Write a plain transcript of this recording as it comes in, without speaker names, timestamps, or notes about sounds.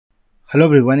Hello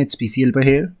everyone, it's PC Helper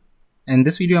here. In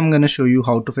this video I'm gonna show you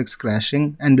how to fix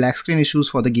crashing and black screen issues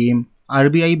for the game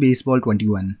RBI Baseball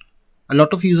 21. A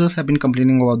lot of users have been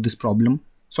complaining about this problem,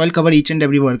 so I'll cover each and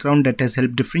every workaround that has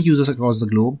helped different users across the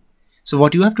globe. So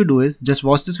what you have to do is just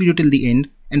watch this video till the end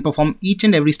and perform each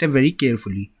and every step very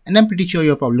carefully, and I'm pretty sure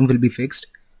your problem will be fixed.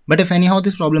 But if anyhow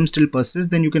this problem still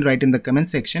persists, then you can write in the comment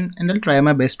section and I'll try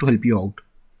my best to help you out.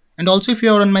 And also, if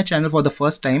you are on my channel for the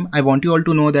first time, I want you all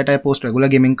to know that I post regular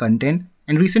gaming content,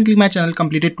 and recently my channel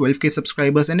completed 12k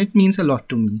subscribers and it means a lot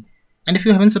to me. And if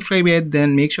you haven't subscribed yet,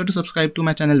 then make sure to subscribe to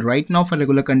my channel right now for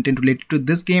regular content related to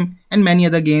this game and many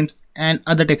other games and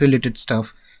other tech related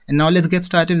stuff. And now let's get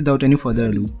started without any further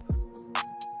ado.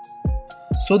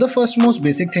 So the first most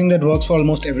basic thing that works for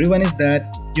almost everyone is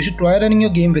that you should try running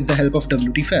your game with the help of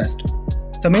WT Fast.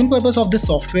 The main purpose of this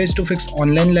software is to fix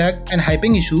online lag and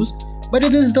hyping issues, but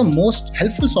it is the most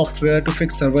helpful software to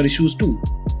fix server issues too.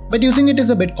 But using it is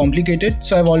a bit complicated,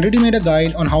 so I've already made a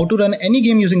guide on how to run any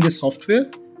game using this software.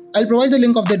 I'll provide the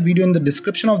link of that video in the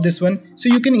description of this one so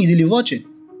you can easily watch it.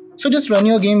 So just run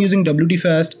your game using WT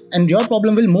Fast and your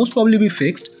problem will most probably be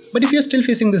fixed, but if you're still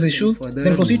facing this issue,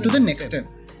 then proceed to the next step.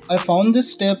 I found this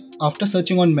step after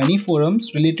searching on many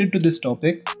forums related to this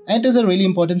topic, and it is a really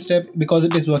important step because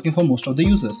it is working for most of the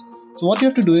users. So what you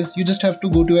have to do is you just have to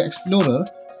go to your Explorer,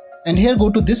 and here go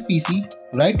to this PC,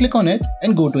 right click on it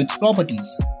and go to its properties.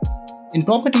 In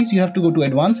properties you have to go to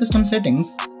advanced system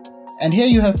settings, and here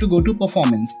you have to go to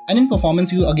performance, and in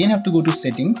performance you again have to go to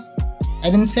settings,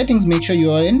 and in settings make sure you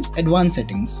are in advanced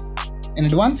settings. In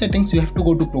advanced settings you have to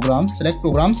go to programs, select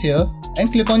programs here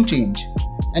and click on change.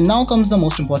 And now comes the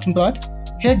most important part.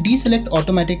 Here deselect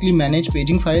automatically manage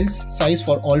paging files size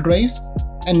for all drives,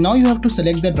 and now you have to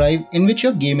select the drive in which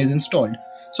your game is installed.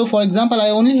 So for example, I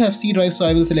only have C drive, so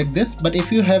I will select this, but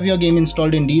if you have your game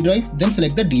installed in D drive, then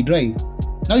select the D drive.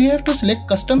 Now you have to select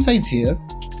custom size here,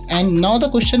 and now the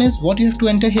question is what you have to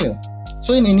enter here.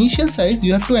 So in initial size,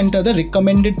 you have to enter the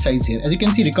recommended size here. As you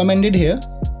can see, recommended here.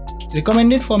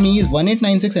 Recommended for me is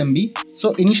 1896 MB,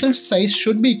 so initial size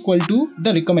should be equal to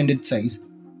the recommended size.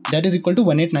 That is equal to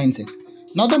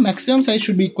 1896. Now the maximum size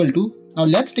should be equal to, now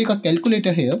let's take a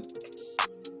calculator here.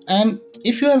 And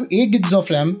if you have 8 gigs of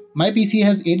RAM, my PC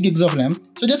has 8 gigs of RAM,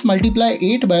 so just multiply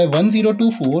 8 by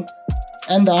 1024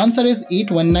 and the answer is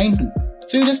 8192.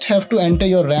 So you just have to enter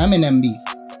your RAM in MB.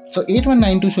 So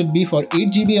 8192 should be for 8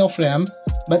 GB of RAM,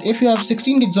 but if you have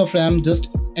 16 gigs of RAM, just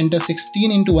enter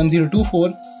 16 into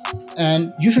 1024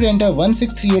 and you should enter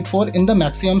 16384 in the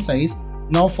maximum size.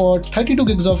 Now for 32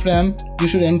 gigs of RAM, you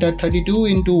should enter 32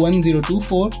 into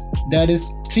 1024, that is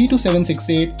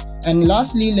 32768. And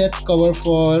lastly, let's cover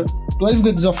for 12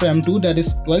 gigs of RAM too, that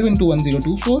is 12 into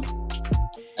 1024,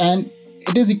 and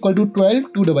it is equal to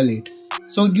 12288.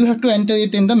 So you have to enter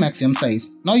it in the maximum size.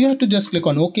 Now you have to just click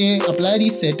on OK, apply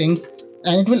these settings,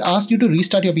 and it will ask you to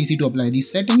restart your PC to apply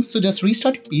these settings. So just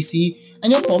restart your PC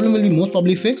and your problem will be most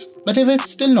probably fixed, but if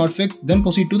it's still not fixed, then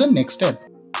proceed to the next step.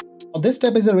 Now this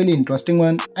step is a really interesting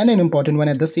one and an important one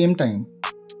at the same time.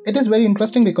 It is very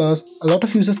interesting because a lot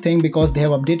of users think because they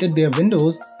have updated their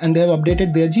Windows and they have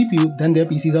updated their GPU, then their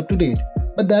PC is up to date.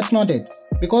 But that's not it.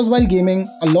 Because while gaming,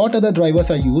 a lot other drivers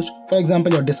are used, for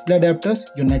example your display adapters,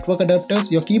 your network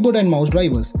adapters, your keyboard and mouse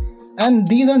drivers. And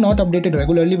these are not updated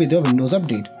regularly with your Windows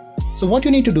update. So what you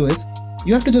need to do is,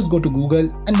 you have to just go to Google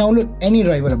and download any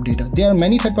driver updater. There are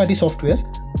many third-party softwares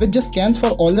which just scans for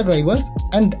all the drivers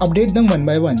and update them one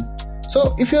by one. So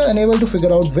if you are unable to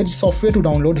figure out which software to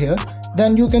download here,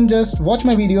 then you can just watch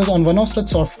my videos on one of such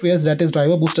softwares, that is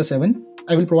Driver Booster 7.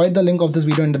 I will provide the link of this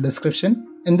video in the description.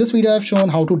 In this video I have shown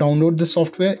how to download this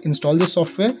software, install this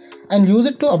software and use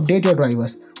it to update your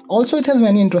drivers. Also it has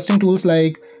many interesting tools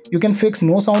like you can fix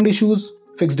no sound issues,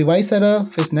 fix device error,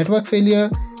 fix network failure,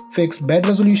 fix bad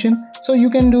resolution. So you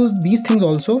can do these things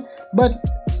also, but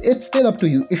it's still up to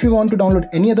you. If you want to download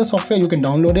any other software, you can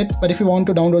download it, but if you want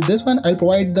to download this one, I'll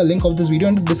provide the link of this video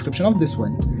in the description of this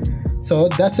one. So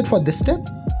that's it for this step.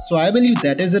 So I believe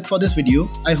that is it for this video.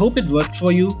 I hope it worked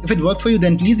for you. If it worked for you,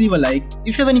 then please leave a like.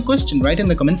 If you have any question, write in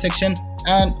the comment section,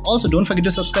 and also don't forget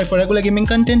to subscribe for regular gaming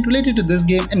content related to this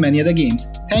game and many other games.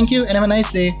 Thank you and have a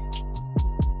nice day.